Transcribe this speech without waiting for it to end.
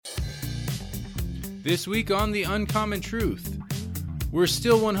This week on The Uncommon Truth. We're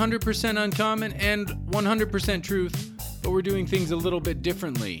still 100% uncommon and 100% truth, but we're doing things a little bit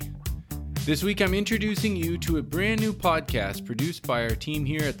differently. This week I'm introducing you to a brand new podcast produced by our team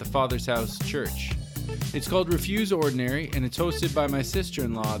here at the Father's House Church. It's called Refuse Ordinary, and it's hosted by my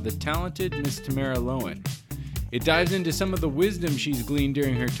sister-in-law, the talented Miss Tamara Lowen. It dives into some of the wisdom she's gleaned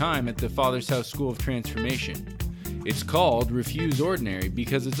during her time at the Father's House School of Transformation. It's called Refuse Ordinary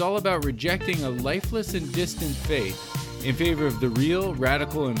because it's all about rejecting a lifeless and distant faith in favor of the real,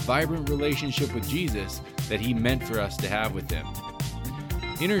 radical, and vibrant relationship with Jesus that he meant for us to have with him.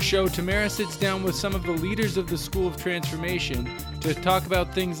 In her show, Tamara sits down with some of the leaders of the School of Transformation to talk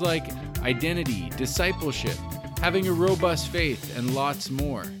about things like identity, discipleship, having a robust faith, and lots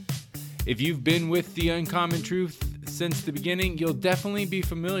more. If you've been with The Uncommon Truth since the beginning, you'll definitely be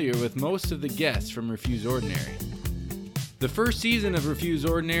familiar with most of the guests from Refuse Ordinary. The first season of Refuse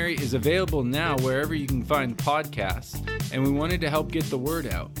Ordinary is available now wherever you can find podcasts, and we wanted to help get the word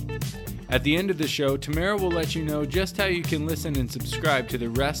out. At the end of the show, Tamara will let you know just how you can listen and subscribe to the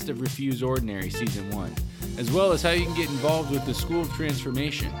rest of Refuse Ordinary Season 1, as well as how you can get involved with the School of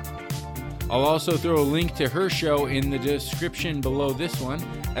Transformation. I'll also throw a link to her show in the description below this one,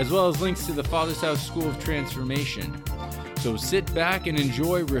 as well as links to the Father's House School of Transformation. So sit back and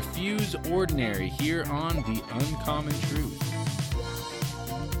enjoy Refuse Ordinary here on The Uncommon Truth.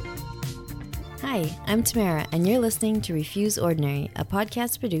 Hi, I'm Tamara, and you're listening to Refuse Ordinary, a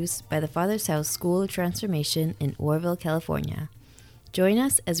podcast produced by the Father's House School of Transformation in Oroville, California. Join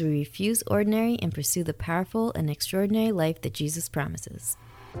us as we refuse ordinary and pursue the powerful and extraordinary life that Jesus promises.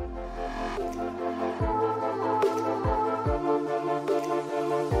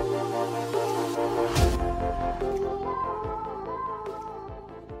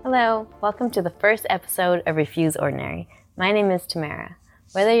 Hello, welcome to the first episode of Refuse Ordinary. My name is Tamara.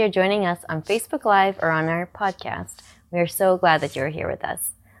 Whether you're joining us on Facebook Live or on our podcast, we are so glad that you're here with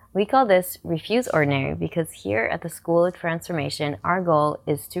us. We call this Refuse Ordinary because here at the School of Transformation, our goal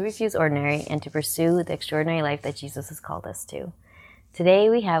is to refuse ordinary and to pursue the extraordinary life that Jesus has called us to. Today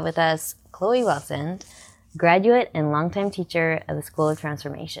we have with us Chloe Wilson, graduate and longtime teacher at the School of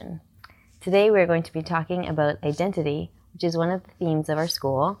Transformation. Today we're going to be talking about identity, which is one of the themes of our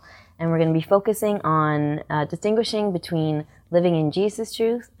school, and we're going to be focusing on distinguishing between living in Jesus'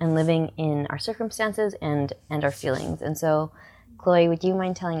 truth and living in our circumstances and our feelings. And so, Chloe, would you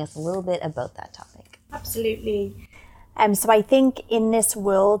mind telling us a little bit about that topic? Absolutely. So I think in this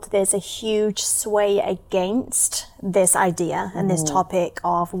world, there's a huge sway against this idea and this topic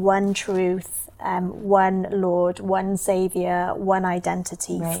of one truth, one Lord, one Savior, one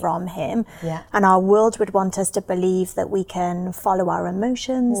identity from Him. Yeah. And our world would want us to believe that we can follow our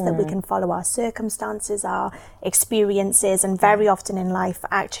emotions, that we can follow our circumstances, our experiences, and very often in life,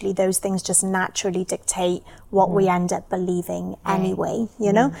 actually, those things just naturally dictate what we end up believing anyway,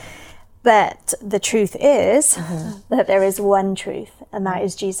 you know? But the truth is that there is one truth, and that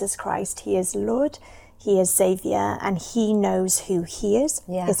is Jesus Christ. He is Lord, He is Savior, and He knows who He is.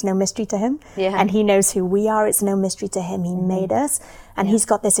 Yeah. It's no mystery to Him. Yeah. And He knows who we are. It's no mystery to Him. He made us. And He's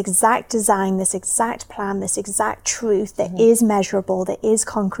got this exact design, this exact plan, this exact truth that is measurable, that is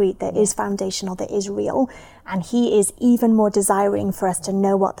concrete, that is foundational, that is real. And He is even more desiring for us to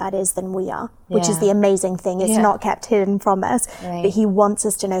know what that is than we are, which is the amazing thing. It's not kept hidden from us, but He wants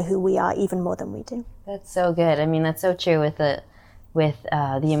us to know who we are even more than we do. That's so good. I mean, that's so true with the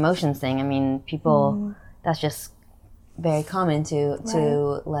emotions thing. I mean, people, that's just very common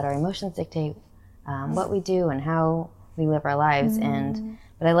to let our emotions dictate what we do and how we live our lives.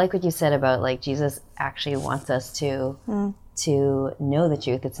 But I like what you said about like Jesus actually wants us to know the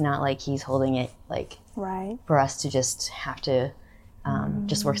truth. It's not like He's holding it like for us to just have to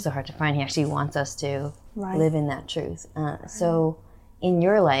just work so hard to find. He actually wants us to live in that truth. So in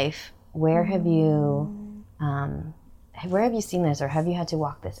your life, where have you seen this, or have you had to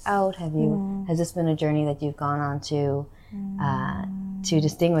walk this out? Has this been a journey that you've gone on to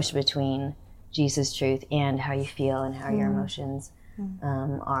distinguish between Jesus' truth and how you feel and how your emotions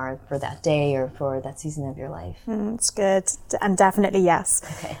are for that day or for that season of your life? It's good, and definitely yes.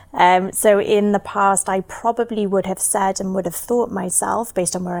 Okay. So in the past, I probably would have said and would have thought myself,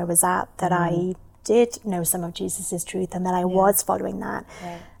 based on where I was at, that I did know some of Jesus's truth and that I was following that.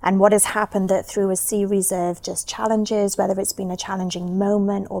 And what has happened that through a series of just challenges, whether it's been a challenging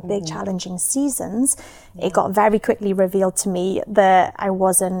moment or big challenging seasons, it got very quickly revealed to me that I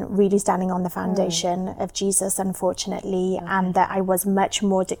wasn't really standing on the foundation of Jesus, unfortunately, and that I was much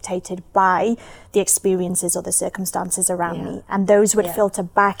more dictated by the experiences or the circumstances around me. And those would filter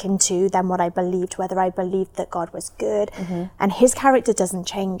back into then what I believed, whether I believed that God was good. And his character doesn't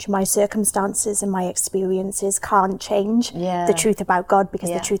change. My circumstances and my experiences can't change the truth about God, because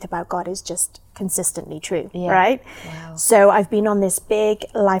the truth about God is just consistently true, right? Wow. So I've been on this big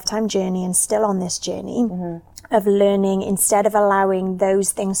lifetime journey, and still on this journey of learning, instead of allowing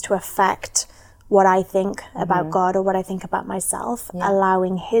those things to affect what I think about God or what I think about myself,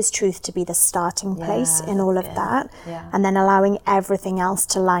 allowing his truth to be the starting place in all of that, and then allowing everything else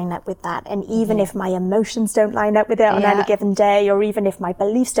to line up with that. And even if my emotions don't line up with it on any given day, or even if my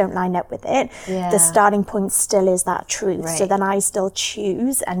beliefs don't line up with it, the starting point still is that truth. So then I still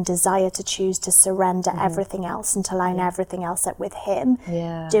choose and desire to choose to surrender everything else and to line everything else up with him,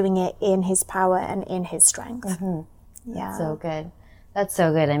 doing it in his power and in his strength. So good. That's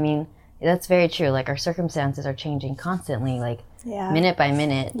so good. I mean, that's very true. Like, our circumstances are changing constantly, like minute by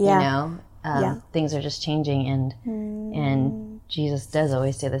minute, you know, things are just changing, and Jesus does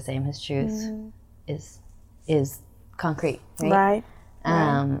always say the same. His truth is concrete, right?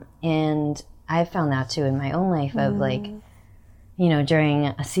 And I've found that too in my own life of like, you know, during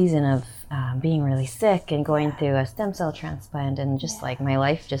a season of being really sick and going through a stem cell transplant, and just like my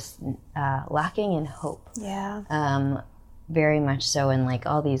life just lacking in hope. Very much so. And like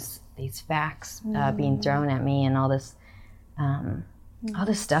all these facts being thrown at me, and all this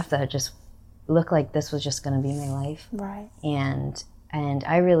stuff that just looked like this was just going to be my life. And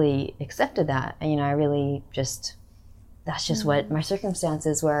I really accepted that. You know, I really just, that's just what my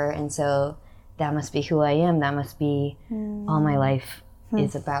circumstances were. And so that must be who I am. That must be all my life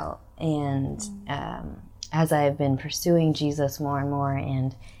is about. And as I've been pursuing Jesus more and more,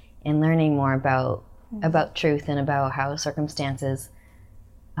 and learning more about truth, and about how circumstances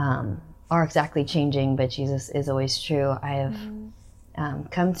are exactly changing, but Jesus is always true, I have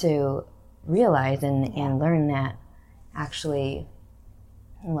come to realize and learn that actually,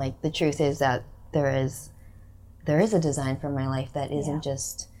 like, the truth is that there is a design for my life that isn't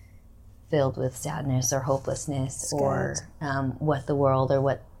just filled with sadness or hopelessness or what the world or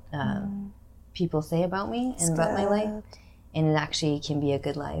what people say about me and about my life. And it actually can be a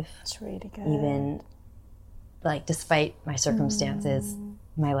good life. It's really good. Even, like, despite my circumstances,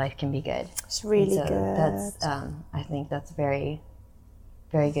 my life can be good. It's really good. That's, I think that's very,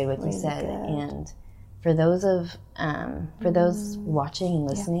 very good what really you said. Good. And for those watching and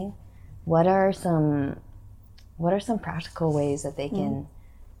listening, what are some practical ways that they can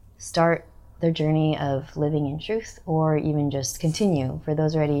start their journey of living in truth, or even just continue? For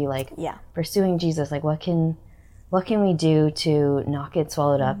those already pursuing Jesus, like, what can we do to not get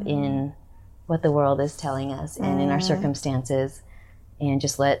swallowed up in what the world is telling us and in our circumstances, and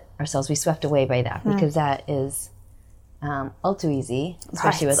just let ourselves be swept away by that, because that is all too easy,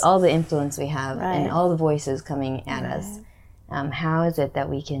 especially with all the influence we have and all the voices coming at us. How is it that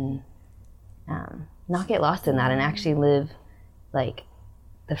we can not get lost in that and actually live like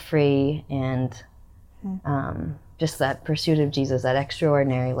the free and just that pursuit of Jesus, that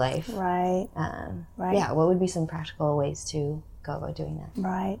extraordinary life? Yeah, what would be some practical ways to go about doing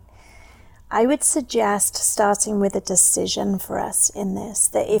that? I would suggest starting with a decision for us in this,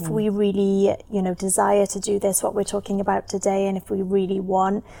 that if we really, desire to do this, what we're talking about today, and if we really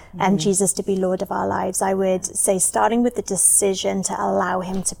want Jesus to be Lord of our lives, I would say starting with the decision to allow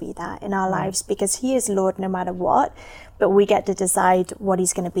him to be that in our lives, because he is Lord no matter what, but we get to decide what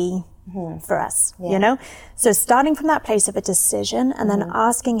he's going to be for us, So starting from that place of a decision, and then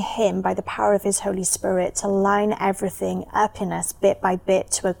asking him by the power of his Holy Spirit to line everything up in us bit by bit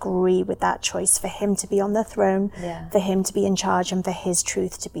to agree with that choice, for him to be on the throne, for him to be in charge, and for his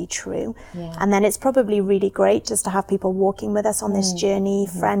truth to be true. And then it's probably really great just to have people walking with us on this journey,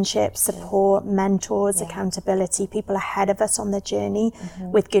 friendship, support, mentors, accountability, people ahead of us on the journey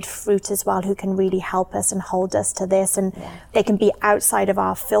with good fruit as well, who can really help us and hold us to this. And they can be outside of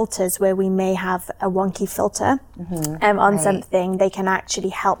our filters, where we may have a wonky filter on something. They can actually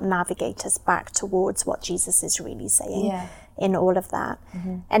help navigate us back towards what Jesus is really saying in all of that.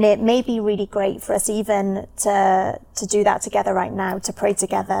 And it may be really great for us even to do that together right now, to pray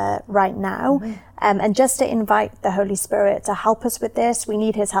together right now, and just to invite the Holy Spirit to help us with this. We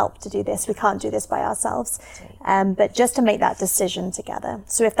need his help to do this. We can't do this by ourselves. But just to make that decision together.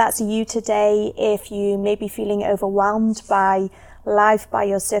 So if that's you today, if you may be feeling overwhelmed by life, by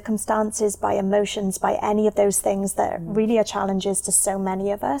your circumstances, by emotions, by any of those things that really are challenges to so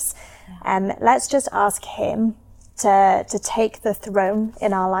many of us. Let's just ask him to take the throne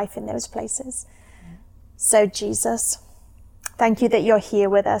in our life in those places. So Jesus, thank you that you're here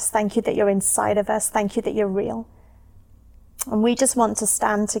with us. Thank you that you're inside of us. Thank you that you're real. And we just want to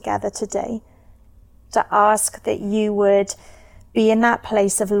stand together today to ask that you would be in that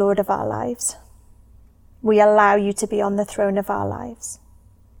place of Lord of our lives. We allow you to be on the throne of our lives.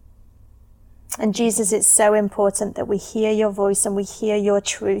 And Jesus, it's so important that we hear your voice and we hear your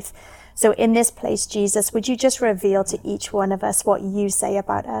truth. So in this place, Jesus, would you just reveal to each one of us what you say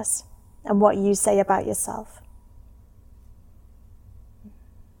about us and what you say about yourself?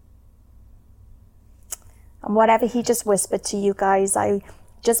 And whatever he just whispered to you guys, I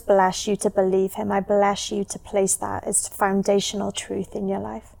just bless you to believe him. I bless you to place that as foundational truth in your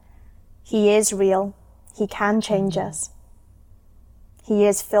life. He is real. He can change us. He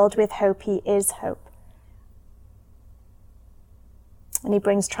is filled with hope. He is hope. And he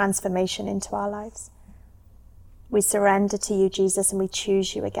brings transformation into our lives. We surrender to you, Jesus, and we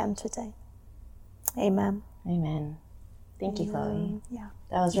choose you again today. Amen. Amen. Thank you, Chloe. Yeah.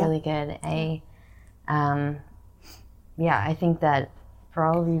 That was really good. I think that for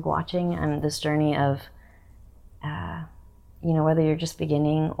all of you watching on this journey of, whether you're just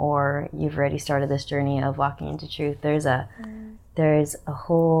beginning or you've already started this journey of walking into truth, there's a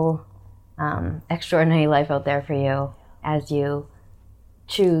whole extraordinary life out there for you as you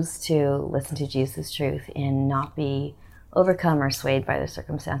choose to listen to Jesus' truth and not be overcome or swayed by the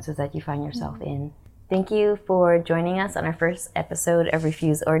circumstances that you find yourself in. Thank you for joining us on our first episode of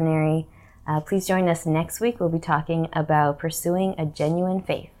Refuse Ordinary. Please join us next week. We'll be talking about pursuing a genuine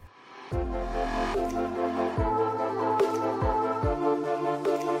faith.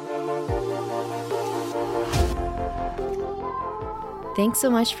 Thanks so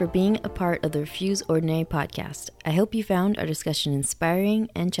much for being a part of the Refuse Ordinary podcast. I hope you found our discussion inspiring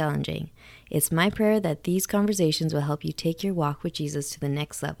and challenging. It's my prayer that these conversations will help you take your walk with Jesus to the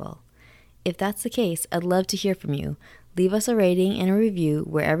next level. If that's the case, I'd love to hear from you. Leave us a rating and a review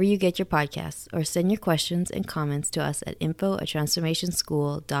wherever you get your podcasts, or send your questions and comments to us at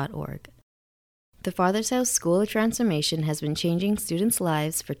info@transformationschool.org. The Father's House School of Transformation has been changing students'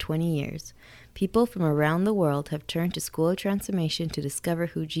 lives for 20 years. People from around the world have turned to School of Transformation to discover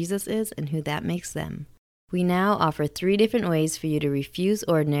who Jesus is and who that makes them. We now offer 3 different ways for you to refuse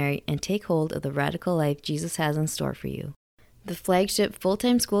ordinary and take hold of the radical life Jesus has in store for you. The flagship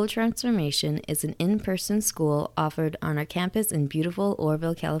full-time School of Transformation is an in-person school offered on our campus in beautiful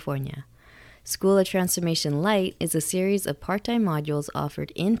Oroville, California. School of Transformation Light is a series of part-time modules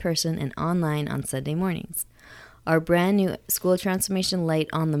offered in person and online on Sunday mornings. Our brand new School of Transformation Light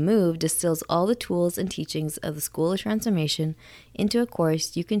on the Move distills all the tools and teachings of the School of Transformation into a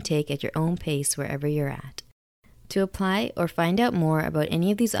course you can take at your own pace wherever you're at. To apply or find out more about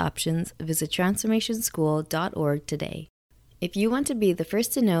any of these options, visit transformationschool.org today. If you want to be the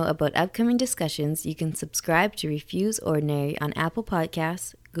first to know about upcoming discussions, you can subscribe to Refuse Ordinary on Apple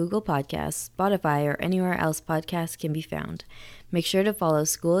Podcasts, Google Podcasts, Spotify, or anywhere else podcasts can be found. Make sure to follow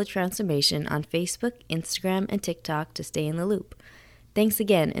School of Transformation on Facebook, Instagram, and TikTok to stay in the loop. Thanks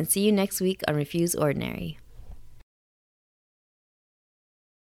again, and see you next week on Refuse Ordinary.